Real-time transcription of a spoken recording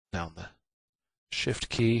down the Shift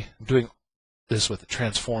key. I'm doing this with the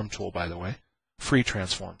transform tool, by the way. Free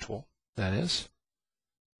transform tool, that is.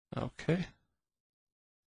 Okay.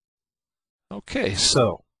 Okay,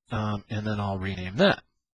 so, and then I'll rename that.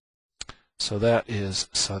 So that is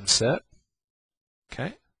sunset,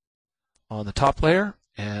 okay, on the top layer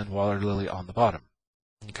and water lily on the bottom.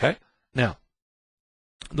 Okay, now,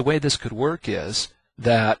 the way this could work is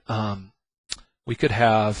that we could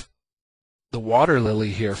have the water lily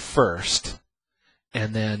here first,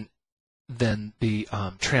 and then the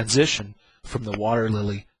transition from the water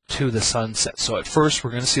lily to the sunset. So at first we're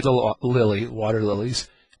going to see the water lilies,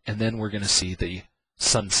 and then we're going to see the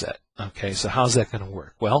sunset. Okay, so how's that going to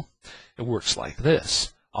work? Well, it works like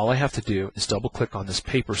this. All I have to do is double click on this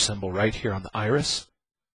paper symbol right here on the iris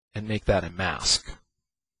and make that a mask.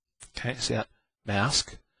 Okay, see that?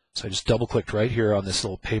 Mask. So I just double clicked right here on this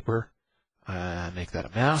little paper and make that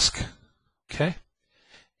a mask. Okay,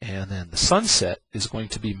 and then the sunset is going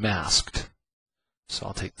to be masked. So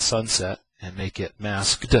I'll take the sunset and make it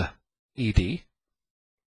masked, ED,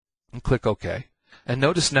 and click OK. And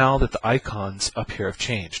notice now that the icons up here have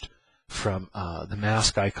changed. From the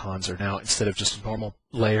mask icons are now, instead of just a normal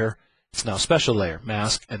layer, it's now a special layer,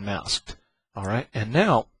 mask and masked. All right, and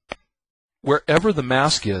now wherever the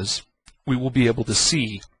mask is, we will be able to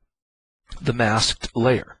see the masked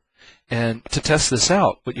layer. And to test this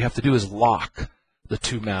out, what you have to do is lock the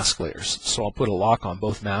two mask layers. So I'll put a lock on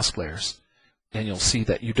both mask layers, and you'll see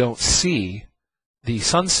that you don't see the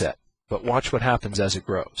sunset, but watch what happens as it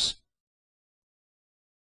grows.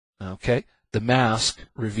 Okay, the mask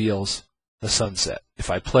reveals the sunset.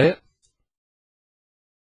 If I play it,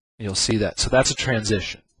 you'll see that. So that's a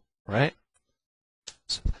transition, right?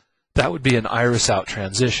 So that would be an iris out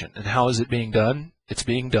transition. And how is it being done? It's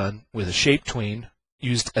being done with a shape tween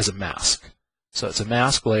used as a mask. So it's a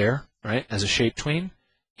mask layer, right, as a shape tween.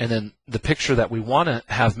 And then the picture that we want to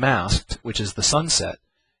have masked, which is the sunset,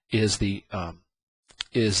 is the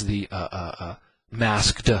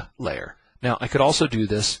masked layer. Now, I could also do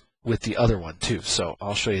this with the other one too, so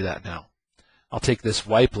I'll show you that now. I'll take this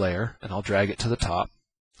wipe layer and I'll drag it to the top,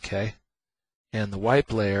 okay? And the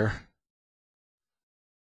wipe layer,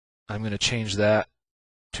 I'm going to change that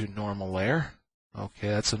to normal layer. Okay,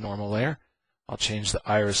 that's a normal layer. I'll change the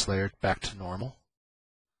iris layer back to normal.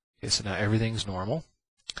 Okay, so now everything's normal.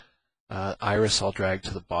 Iris I'll drag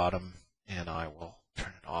to the bottom, and I will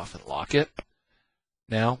turn it off and lock it.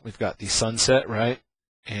 Now we've got the sunset, right?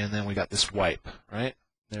 And then we got this wipe, right?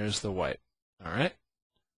 There's the wipe. All right.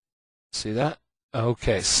 See that?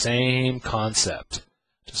 Okay, same concept.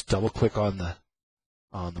 Just double click on the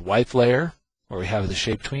wipe layer where we have the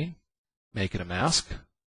shape tween, make it a mask.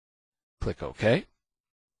 Click OK.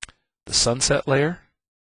 The sunset layer,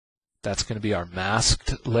 that's going to be our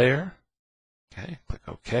masked layer. Okay, click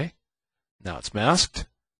OK. Now it's masked.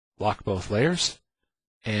 Lock both layers.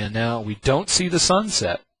 And now we don't see the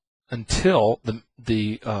sunset until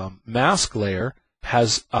the mask layer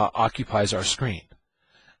occupies our screen.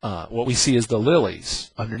 What we see is the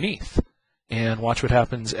lilies underneath. And watch what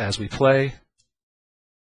happens as we play.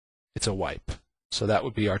 It's a wipe. So that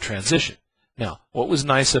would be our transition. Now, what was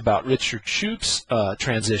nice about Richard Shoup's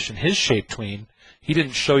transition, his shape tween, he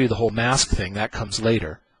didn't show you the whole mask thing. That comes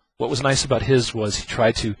later. What was nice about his was he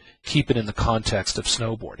tried to keep it in the context of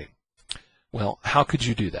snowboarding. Well, how could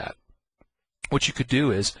you do that? What you could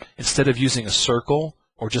do is, instead of using a circle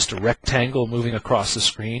or just a rectangle moving across the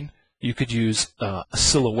screen, you could use a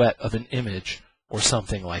silhouette of an image or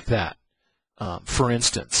something like that. For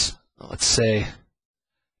instance, let's say,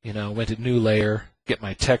 went to new layer, get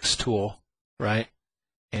my text tool, right,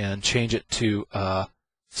 and change it to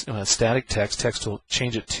static text tool,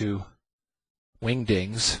 change it to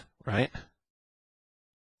wingdings, right?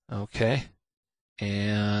 Okay,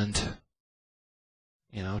 and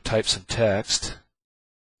type some text,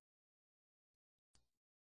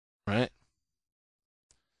 right?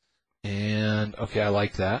 And okay, I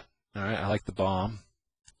like that. All right, I like the bomb,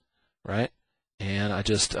 right? And I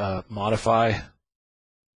just modify.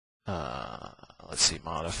 Let's see,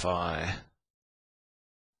 modify.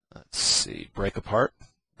 Let's see, break apart.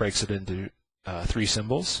 Breaks it into 3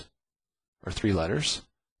 symbols or 3 letters.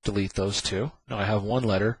 Delete those 2. Now I have 1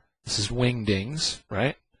 letter. This is wingdings,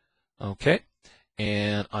 right? Okay.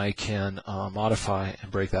 And I can modify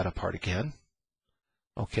and break that apart again.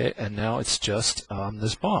 Okay, and now it's just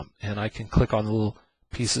this bomb. And I can click on the little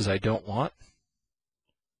pieces I don't want.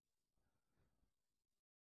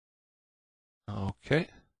 Okay.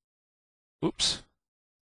 Oops.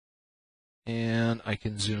 And I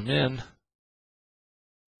can zoom in.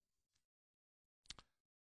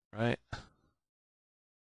 Right.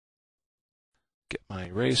 Get my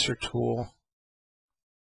eraser tool.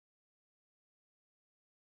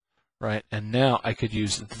 Right, and now I could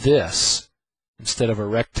use this instead of a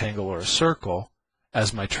rectangle or a circle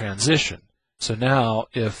as my transition. So now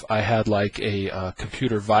if I had like a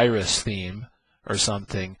computer virus theme or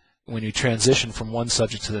something, when you transition from one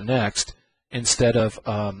subject to the next, instead of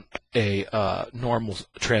a normal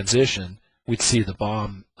transition, we'd see the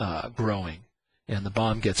bomb growing, and the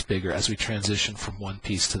bomb gets bigger as we transition from one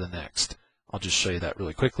piece to the next. I'll just show you that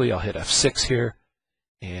really quickly. I'll hit F6 here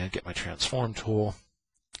and get my transform tool,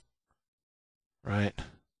 right,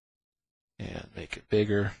 and make it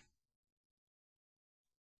bigger.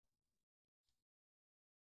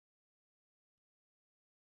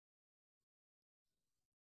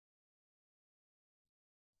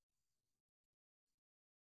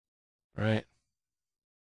 Right.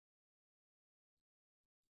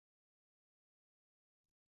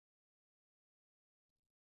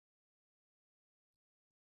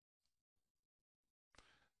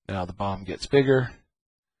 Now the bomb gets bigger.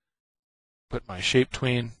 Put my shape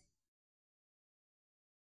tween.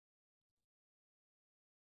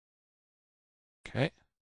 Okay.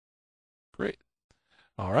 Great.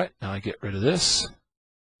 All right. Now I get rid of this.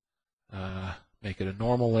 Make it a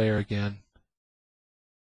normal layer again.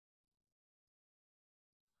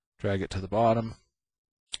 Drag it to the bottom.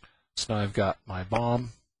 So now I've got my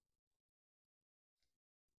bomb.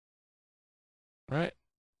 Right.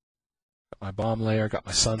 Got my bomb layer. Got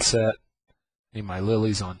my sunset. Need my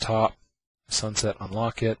lilies on top. Sunset,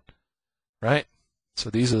 unlock it. Right.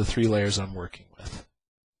 So these are the three layers I'm working with.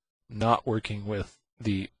 Not working with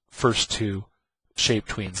the first two shape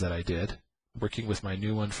tweens that I did. Working with my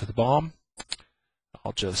new one for the bomb.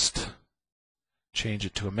 I'll just change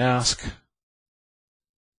it to a mask.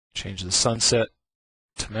 Change the sunset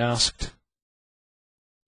to masked.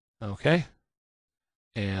 Okay.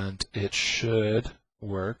 And it should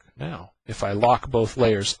work now. If I lock both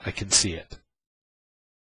layers, I can see it.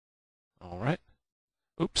 All right.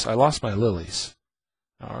 Oops, I lost my lilies.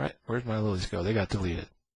 All right, where'd my lilies go? They got deleted.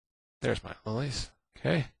 There's my lilies.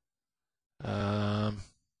 Okay. All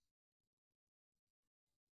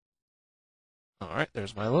right,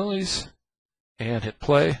 there's my lilies. And hit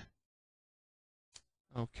play.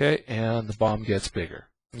 Okay, and the bomb gets bigger.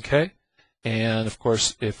 Okay, and of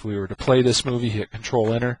course, if we were to play this movie, hit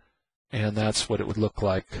Control-Enter, and that's what it would look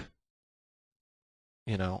like,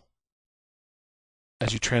 you know,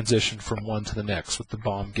 as you transition from one to the next with the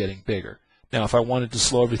bomb getting bigger. Now, if I wanted to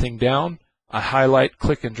slow everything down, I highlight,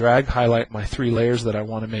 click and drag, highlight my three layers that I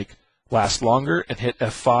want to make last longer, and hit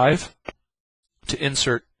F5 to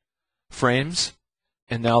insert frames,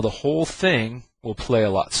 and now the whole thing will play a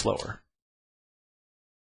lot slower.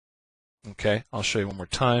 Okay, I'll show you one more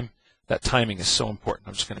time. That timing is so important.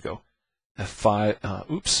 I'm just going to go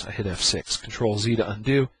F5. Oops, I hit F6. Control Z to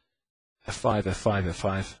undo. F5, F5,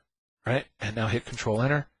 F5. Right? And now hit Control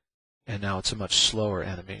Enter. And now it's a much slower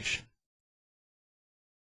animation.